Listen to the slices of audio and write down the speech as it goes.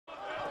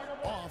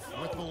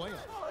the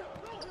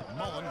layup.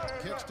 Mullen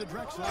kicks to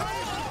Drexler,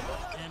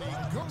 and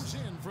he goes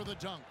in for the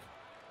dunk.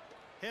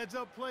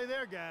 Heads-up play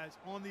there, guys,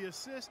 on the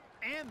assist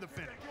and the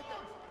finish.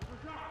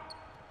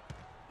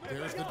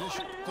 There's the dish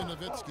to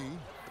Nowitzki.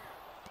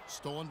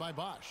 Stolen by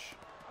Bosch.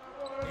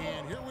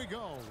 And here we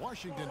go.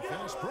 Washington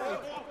fast break.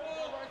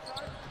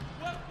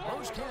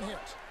 Rose can't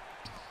hit.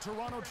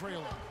 Toronto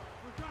trailing.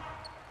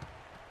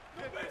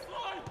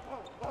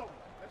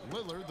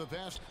 Lillard the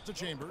pass to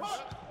Chambers.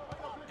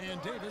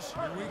 And Davis,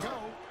 here we go.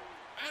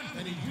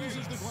 And he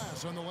uses the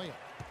glass on the layup.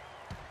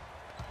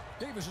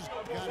 Davis has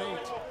got 8.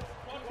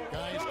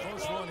 Guys,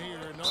 close one here.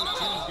 No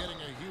team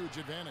getting a huge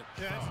advantage.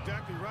 Yeah, that's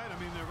exactly right. I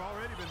mean, there have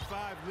already been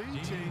 5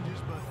 lead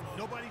changes, but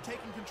nobody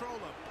taking control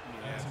of it.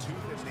 Yeah,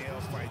 tooth-and-nail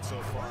fight so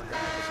far,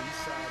 guys. These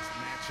sides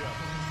match up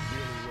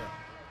really well.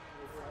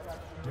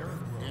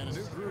 And a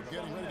new group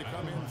getting ready to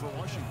come in for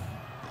Washington.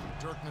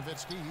 Dirk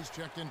Nowitzki, he's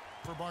checked in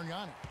for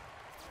Bargnani.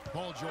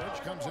 Paul George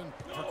comes in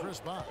for Chris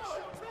Bosh.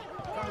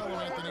 Carmelo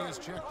Anthony is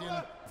checked in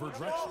for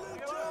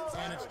Drexler.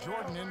 And it's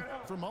Jordan in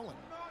for Mullen.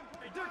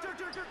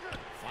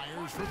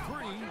 Fires for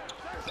 3.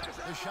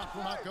 The shot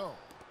will not go.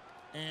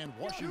 And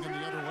Washington the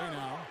other way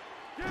now.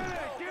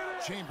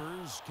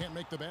 Chambers can't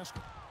make the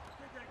basket.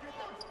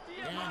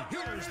 And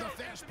here's the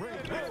fast break.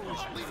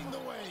 Rose leading the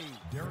way.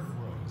 Derrick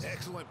Rose.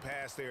 Excellent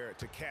pass there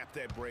to cap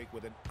that break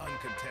with an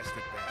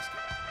uncontested basket.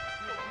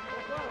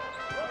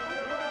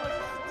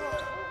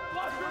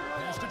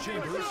 Pass to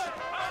Chambers.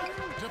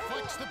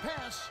 Deflects the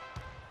pass.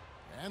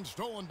 And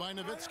stolen by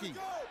Nowitzki.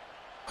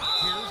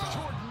 Here's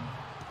Jordan.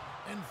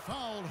 And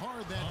fouled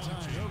hard that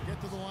time. He'll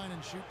get to the line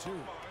and shoot 2.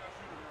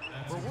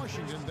 For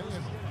Washington, they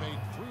have made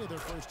 3 of their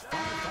first 5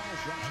 foul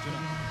shots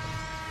tonight.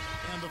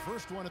 And the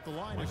first one at the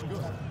line is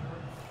good.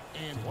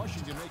 And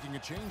Washington making a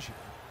change here.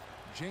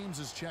 James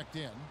is checked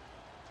in.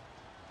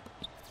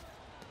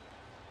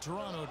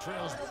 Toronto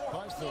trails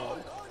by 4.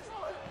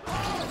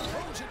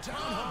 Throws it down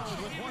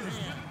hard with one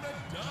hand.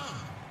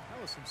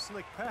 That was some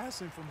slick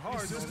passing from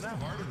Harden on that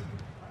one.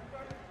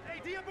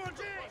 Hey, Diablo James!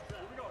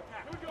 Here we go,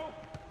 attack. Here we go.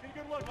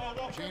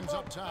 James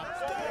up top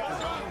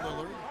for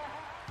Lillard.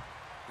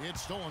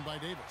 It's stolen by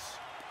Davis.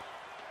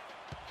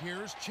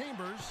 Here's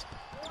Chambers.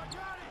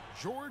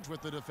 George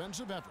with the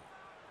defensive effort.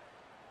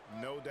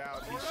 No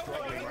doubt he's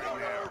struggling right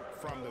now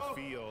from the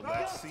field.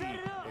 Let's see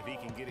if he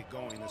can get it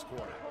going this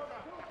quarter.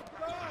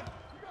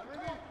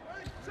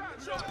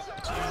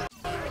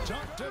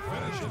 Dunk to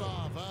finish it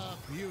off.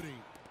 A beauty.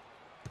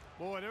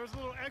 Boy, there was a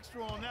little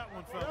extra on that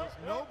one, fellas.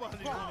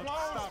 Nobody's going to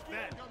stop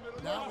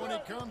that. Not when he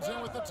comes in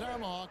with the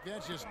tomahawk.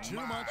 That's just too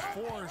much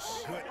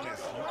force.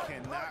 Goodness, you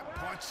cannot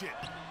punch it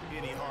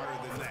any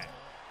harder than that.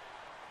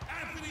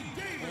 Anthony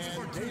Davis.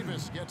 And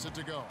Davis gets it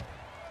to go.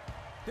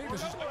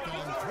 Davis has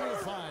gone 3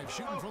 of 5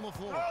 shooting from the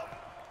floor.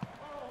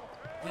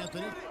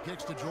 Anthony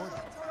kicks to Jordan.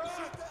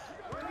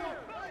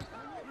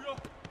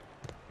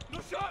 No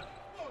shot.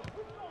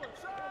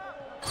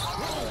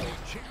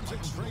 Jams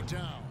it straight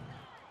down.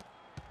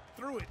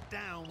 Threw it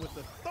down with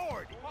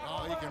authority.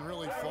 Oh, he can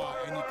really fly.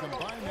 And you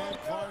combine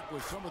that, Clark,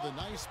 with some of the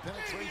nice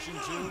penetration,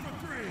 too,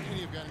 and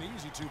you've got an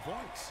easy 2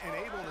 points. And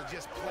able to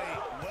just play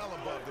well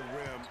above the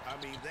rim. I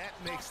mean, that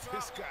makes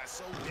this guy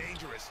so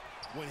dangerous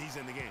when he's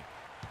in the game.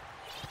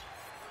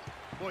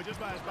 Boy, just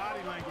by his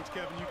body language,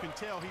 Kevin, you can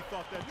tell he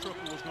thought that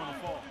triple was going to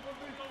fall.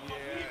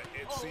 Yeah,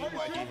 it seemed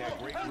like he had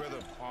great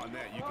rhythm on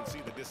that. You can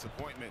see the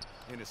disappointment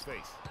in his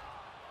face.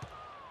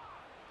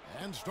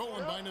 And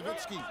stolen by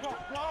Nowitzki.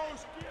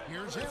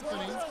 Here's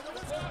Anthony.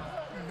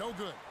 No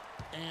good.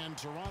 And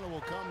Toronto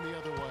will come the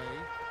other way.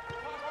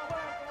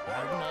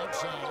 Harden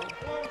outside.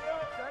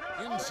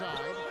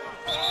 Inside.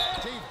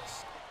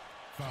 Davis.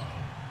 Foul.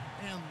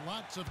 And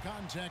lots of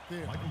contact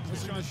there.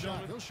 This is the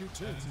shot. He'll shoot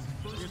 2.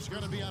 It's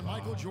going to be on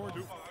Michael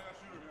Jordan.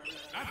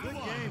 Good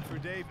game for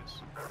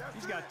Davis.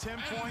 He's got 10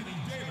 points.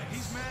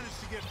 He's managed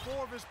to get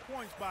 4 of his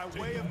points by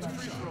way of the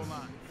free throw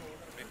line.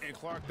 And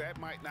Clark, that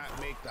might not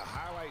make the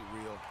highlight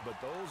reel, but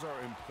those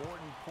are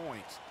important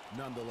points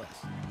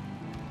nonetheless.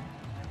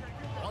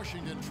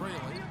 Washington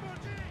trailing.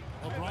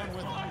 LeBron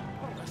with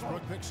him.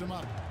 Westbrook picks him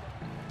up.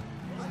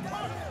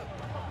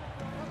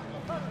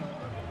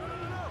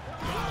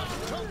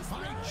 Tough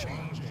fight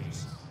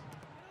changes.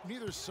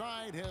 Neither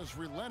side has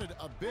relented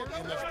a bit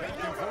in this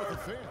back-and-forth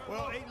affair.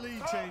 Well, 8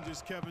 lead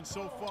changes, Kevin,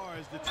 so far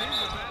as the teams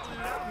are battling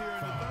it out here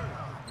in the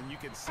 3rd. And you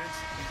can sense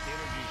the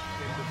energy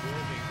in the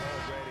building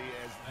already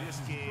as this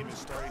game is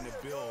starting to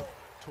build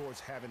towards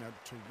having a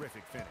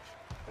terrific finish.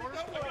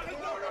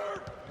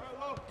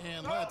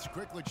 And let's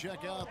quickly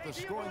check out the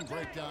scoring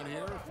breakdown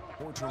here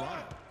for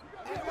Toronto.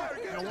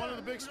 You know, one of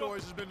the big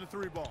stories has been the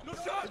 3-ball.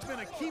 It's been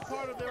a key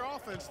part of their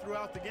offense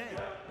throughout the game.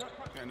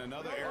 And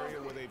another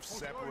area where they've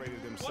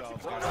separated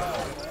themselves at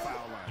the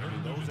foul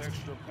line. Those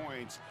extra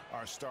points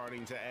are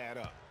starting to add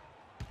up.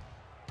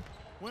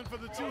 Went for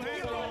the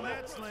 2-hander on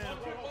that slam.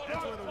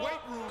 That's where the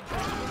weight room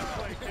comes into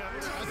play,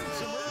 Kevin. I think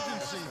some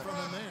urgency from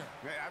him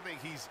there. I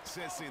think he's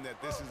sensing that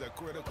this is a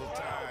critical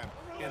time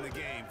in the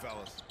game,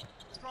 fellas.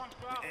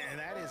 And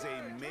that is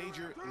a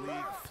major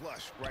league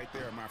flush right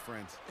there, my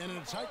friends. And in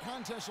a tight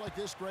contest like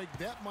this, Greg,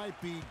 that might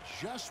be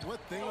just what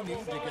they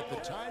need to get the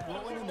tide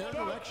rolling in their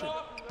direction.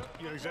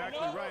 You're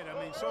exactly right.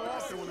 I mean, so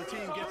often when the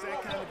team gets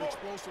that kind of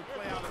explosive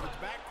play out of its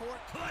backcourt,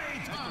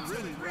 it can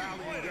really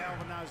rally and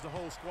galvanize the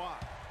whole squad.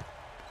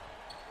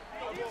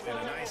 And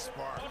a nice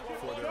spark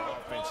for their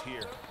offense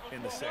here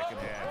in the second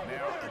half.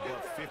 Now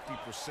above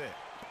 50%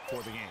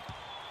 for the game.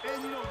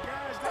 And, you know,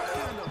 guys, that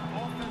kind of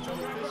offensive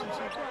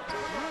efficiency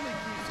really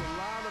keeps a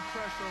lot of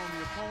pressure on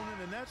the opponent,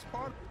 and that's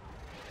part of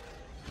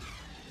it.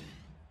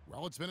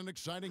 Well, it's been an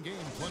exciting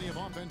game. Plenty of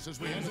offense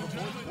as we head to the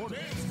fourth quarter.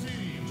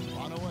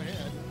 Toronto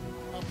ahead,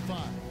 up 5.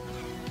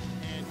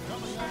 And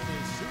coming up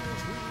as soon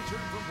as we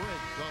return from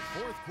break, the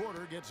fourth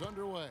quarter gets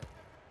underway.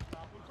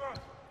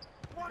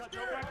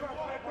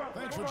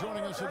 Thanks for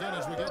joining us again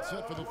as we get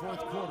set for the fourth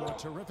quarter. A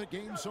terrific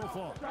game so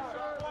far.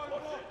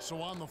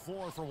 So on the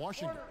floor for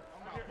Washington.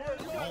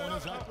 Mullen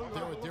is out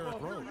there with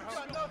Derrick Rose.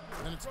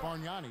 Then it's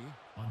Bargnani.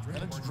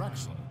 And it's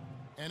Drexler.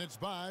 And it's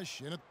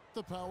Bosh in at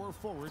the power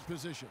forward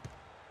position.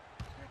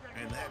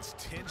 And that's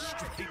 10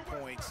 straight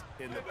points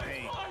in the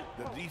paint.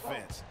 The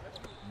defense,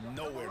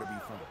 nowhere to be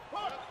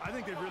found. I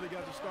think they've really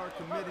got to start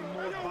committing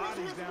more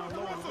bodies down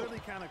low and really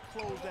kind of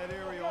close that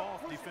area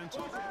off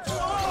defensively.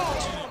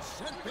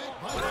 Sent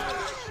back by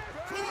Bosh.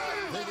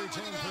 They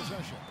retain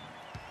possession.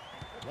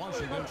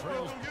 Washington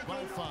trails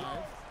by 5.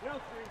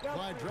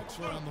 Clyde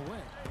Drexler on the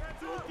wing.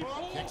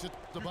 Kicks it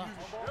to Bosh.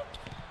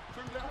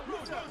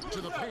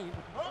 To the paint.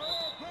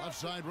 Left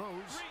side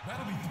Rose.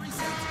 That'll be 3 It's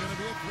seconds. going to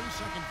be a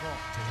 3-second call.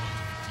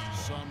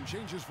 Some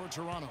changes for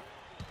Toronto.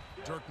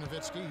 Dirk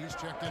Nowitzki, he's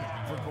checked in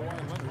for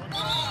Kawhi Leonard.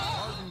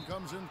 Harden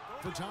comes in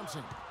for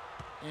Thompson.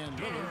 And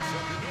Lillard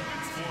checked in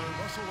for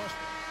Russell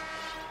Westbrook.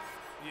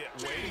 Yeah,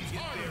 way to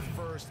get there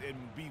first and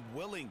be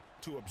willing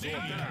to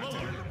absorb the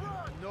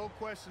contact. No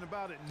question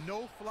about it.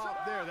 No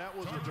flop there. That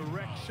was a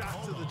direct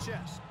shot to the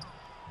chest.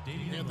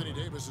 Anthony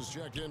Davis is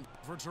checked in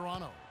for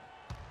Toronto.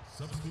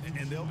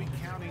 And they'll be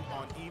counting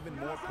on even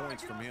more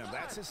points from him.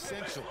 That's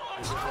essential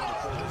if they're going to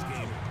pull this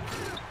game.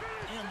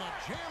 And the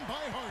jam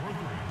by Harden.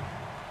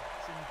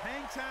 Some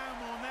hang time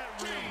on that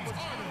rim with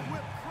some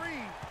whipped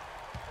cream.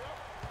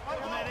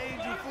 And that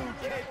angel food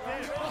cake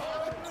there.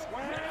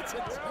 It's a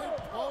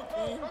tight ball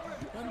game,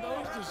 and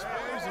those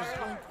displays of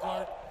strength,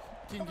 Clark,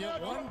 can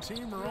get one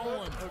team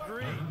rolling.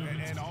 Agreed.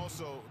 And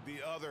also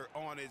the other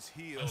on its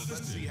heels.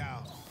 Let's see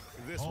how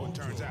this one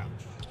turns out.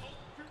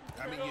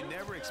 I mean, you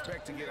never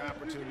expect to get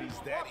opportunities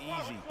that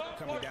easy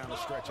coming down the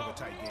stretch of a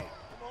tight game.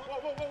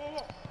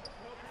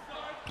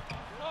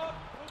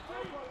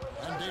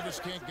 And Davis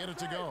can't get it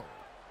to go.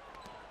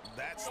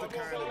 That's the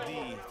kind of D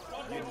you need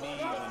when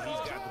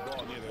he's got the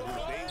ball near the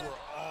hoop. They were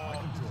all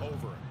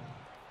over him.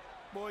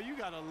 Boy, you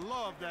got to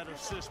love that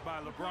assist by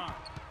LeBron.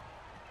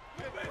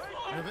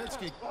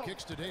 Nowitzki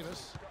kicks to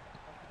Davis.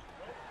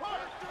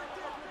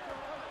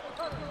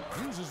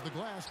 Uses the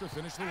glass to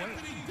finish the way.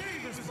 Anthony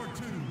Davis for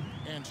 2.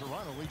 And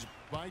Toronto leads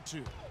by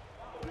 2.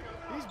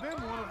 He's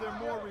been one of their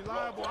more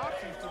reliable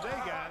options today,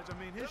 guys. I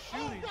mean, his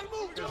shooting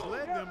has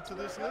led them to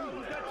this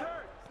lead.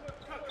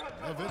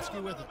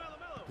 Nowitzki with it.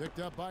 Picked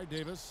up by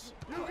Davis.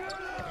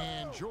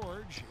 And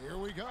George, here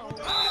we go.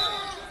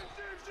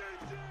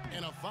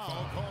 And a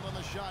foul called on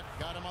the shot.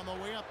 Got him on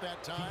the way up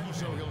that time,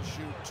 so he'll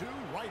shoot 2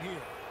 right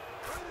here.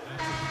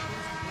 Even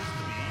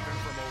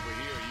from over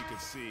here, you can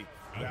see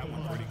that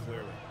one pretty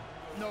clearly.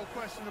 No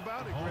question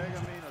about it, Greg.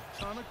 I mean, a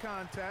ton of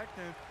contact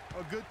and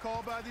a good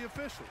call by the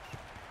officials.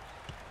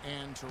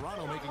 And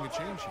Toronto making a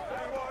change here.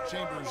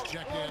 Chambers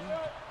checked in.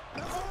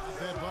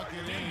 That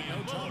bucket in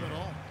no time at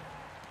all.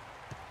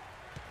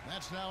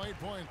 That's now 8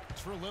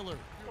 points for Lillard.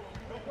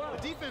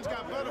 The defense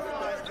got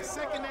butterflies the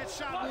second that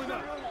shot went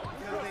up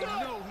because they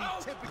know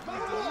he typically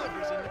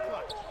delivers in the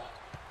clutch.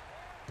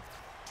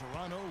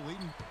 Toronto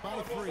leading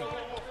by 3.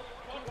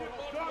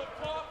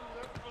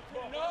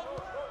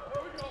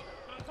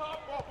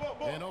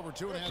 And over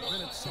 2.5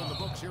 minutes in the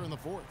books here in the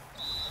fourth.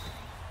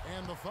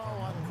 And the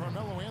foul on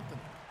Carmelo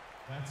Anthony.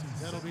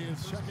 That'll be his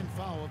second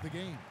foul of the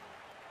game.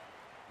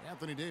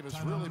 Anthony Davis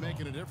really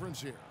making a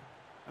difference here.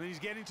 I mean, he's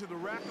getting to the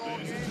rack all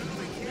game. If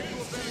they can't do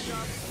a better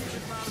job of keeping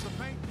him out of the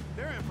paint,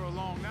 they're in for a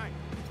long night.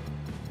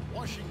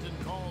 Washington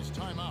calls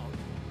timeout.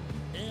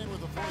 And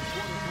with the fourth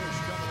quarter push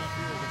coming up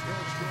here, the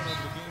coach going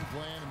over the game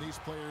plan, and these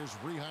players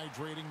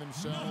rehydrating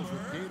themselves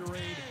with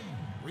Gatorade,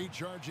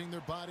 recharging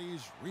their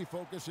bodies,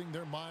 refocusing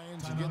their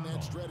minds, and getting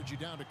that strategy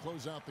down to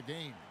close out the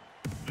game.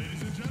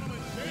 Ladies and gentlemen,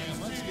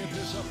 And let's get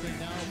this update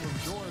now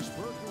from Doris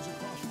Burke, who's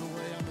across the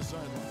way on the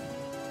sideline.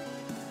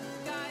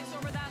 Guys,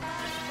 over that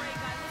last break,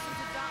 I listened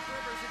to Doc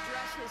Rivers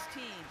address his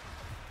team.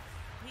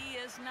 He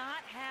is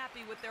not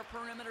happy with their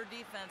perimeter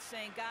defense,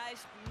 saying,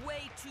 guys,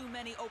 way too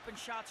many open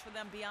shots for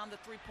them beyond the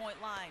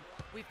three-point line.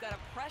 We've got to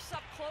press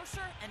up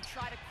closer and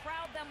try to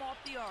crowd them off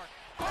the arc.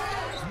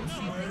 We'll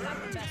see if they got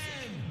the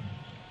message.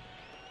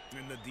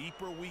 And the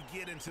deeper we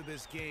get into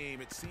this game,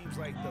 it seems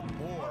like the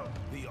more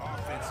the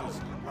offenses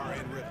are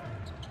in rhythm.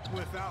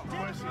 Without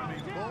question, I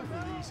mean, both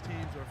of these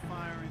teams are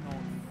firing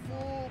on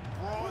full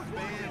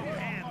broadband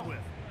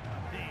bandwidth.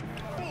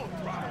 Full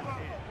throttle.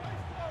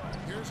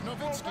 Here's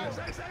Nowitzki.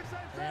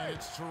 And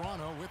it's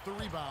Toronto with the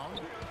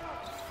rebound.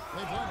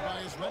 They've led by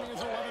as many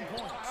as 11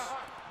 points.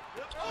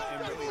 And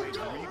really, they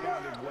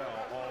rebounded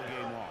well all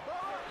game long.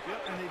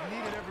 Yep, and they've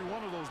needed every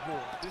one of those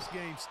boards. This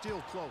game's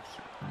still close.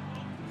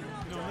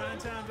 You know, 9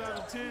 times out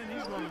of 10,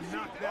 he's going to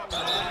knock that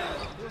one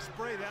down. He'll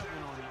spray that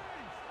one on him.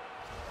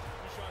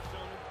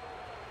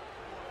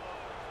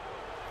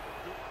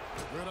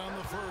 Good on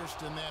the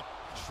first, and that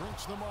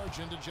shrinks the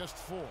margin to just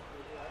 4.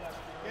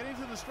 Getting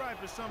to the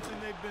stripe is something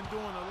they've been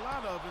doing a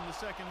lot of in the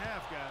second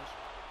half, guys.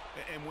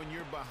 And when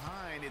you're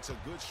behind, it's a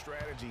good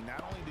strategy.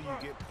 Not only do you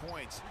get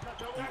points,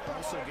 you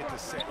also get to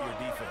set your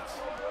defense.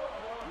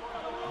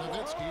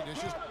 Nowitzki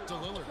dishes to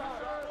Lillard.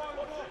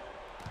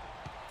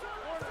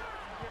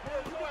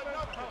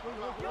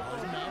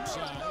 Harden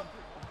outside.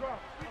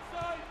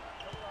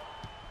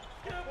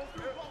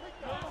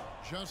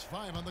 Just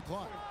 5 on the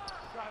clock.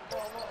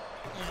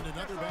 And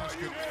another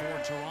basket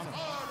for Toronto.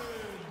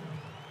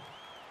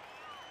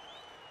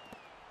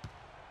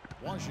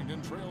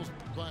 Washington trails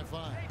by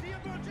 5.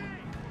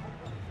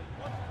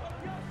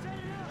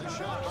 The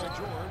shot by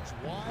George,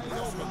 wide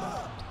open.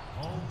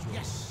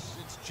 Yes,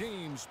 it's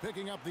James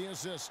picking up the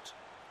assist.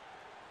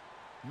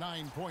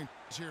 9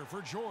 points here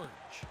for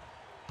George.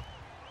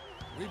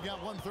 We've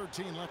got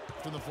 1:13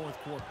 left in the fourth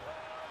quarter.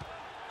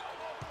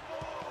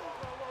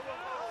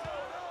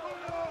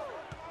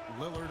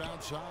 Lillard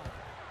outside.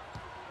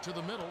 To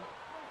the middle.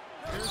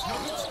 Here's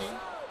Nowitzki.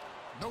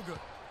 No good.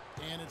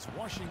 And it's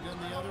Washington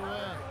the other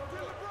way.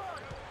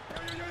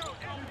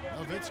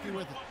 Nowitzki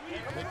with it.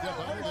 Picked up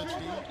by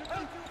Nowitzki.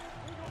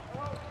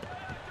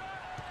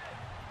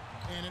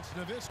 And it's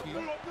Nowitzki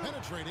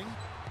penetrating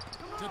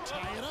to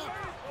tie it up.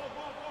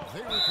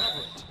 They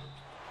recover it.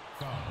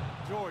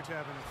 George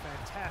having a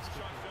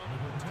fantastic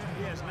game.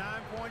 He has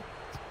 9 points.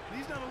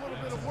 He's done a little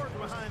bit of work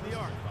behind the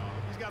arc.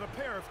 He's got a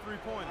pair of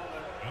 3-pointers.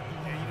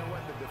 And you know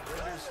what? The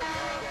defenders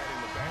have that in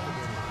the back of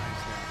their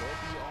minds now.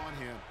 They'll be on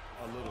him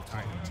a little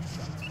tighter.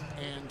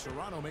 And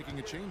Toronto making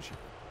a change here.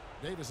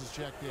 Davis is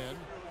checked in.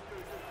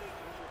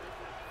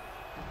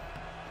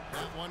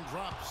 That one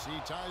drops. He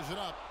ties it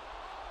up.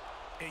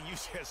 And you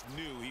just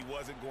knew he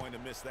wasn't going to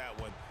miss that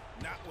one.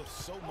 Not with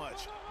so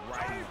much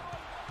riding.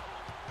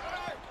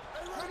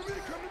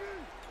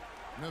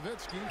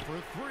 Nowitzki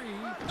for 3.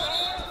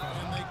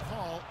 And they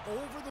call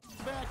over the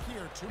back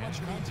here. Too much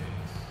contact.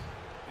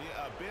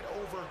 Yeah, a bit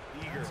over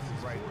eager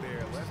right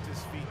there. Left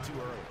his feet too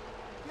early.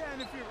 Yeah,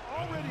 and if you're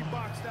already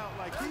boxed out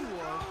like he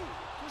was,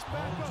 just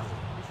back up.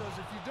 Because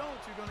if you don't,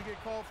 you're going to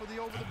get called for the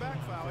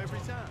over-the-back foul every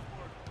time.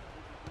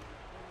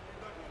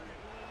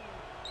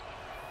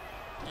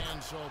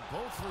 And so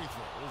both free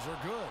throws are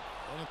good.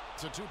 And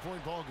it's a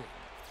 2-point ball game.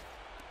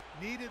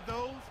 Needed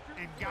those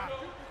and got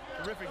it.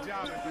 Terrific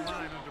job at the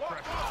line under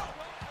pressure.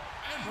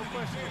 No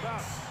question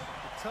about it.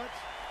 The touch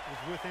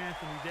was with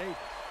Anthony Davis.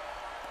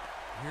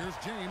 Here's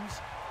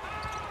James.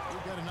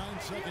 We've got a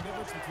 9-second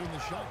difference between the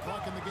shot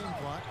clock and the game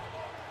clock.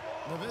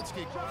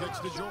 Nowitzki kicks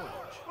to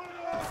George.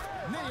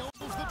 Nails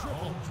the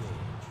triple.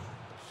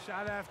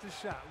 Shot after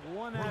shot,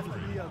 one after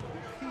the other.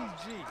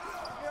 PG,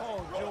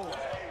 Paul George,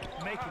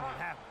 making it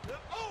happen.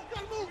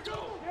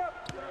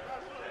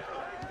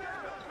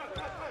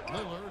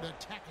 Lillard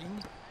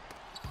attacking.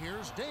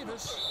 Here's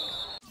Davis.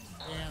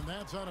 And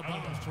that's out of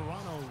bounds.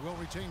 Toronto will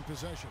retain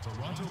possession.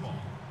 Toronto ball.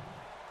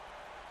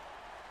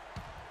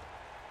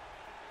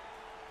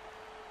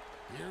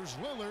 Here's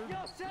Lillard.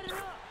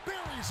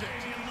 Buries it.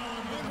 And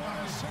what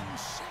a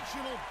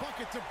sensational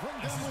bucket to bring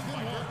them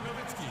within one.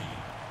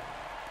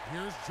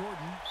 Here's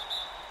Jordan.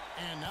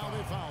 And now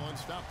they foul and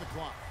stop the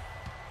clock.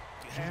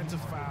 Had to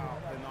foul,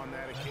 and on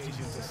that occasion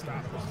to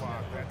stop the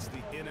clock. That's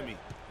the enemy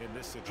in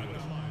this situation.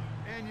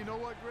 And you know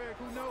what, Greg?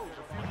 Who knows?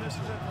 A few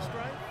misses at the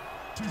stripe.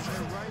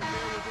 They're right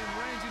there within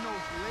range. You know,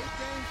 late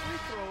game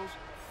free throws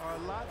are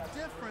a lot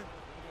different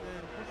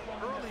than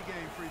early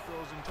game free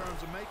throws in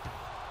terms of making.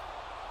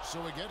 So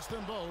he gets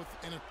them both,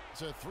 and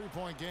it's a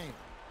 3-point game.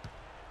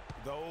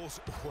 Those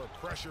were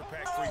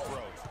pressure-packed free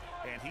throws,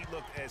 and he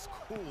looked as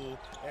cool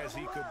as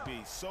he could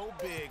be. So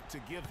big to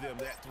give them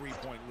that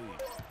 3-point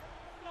lead.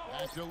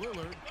 Back to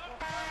Lillard.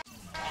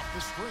 Off the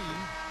screen.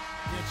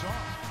 It's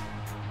off.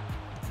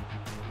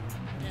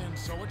 And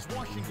so it's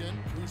Washington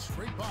who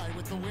scrape by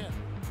with the win.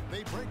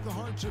 They break the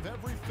hearts of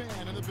every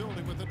fan in the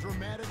building with a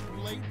dramatic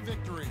late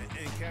victory.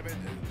 And Kevin,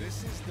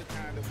 this is the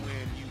kind of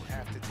win you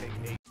have to take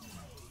a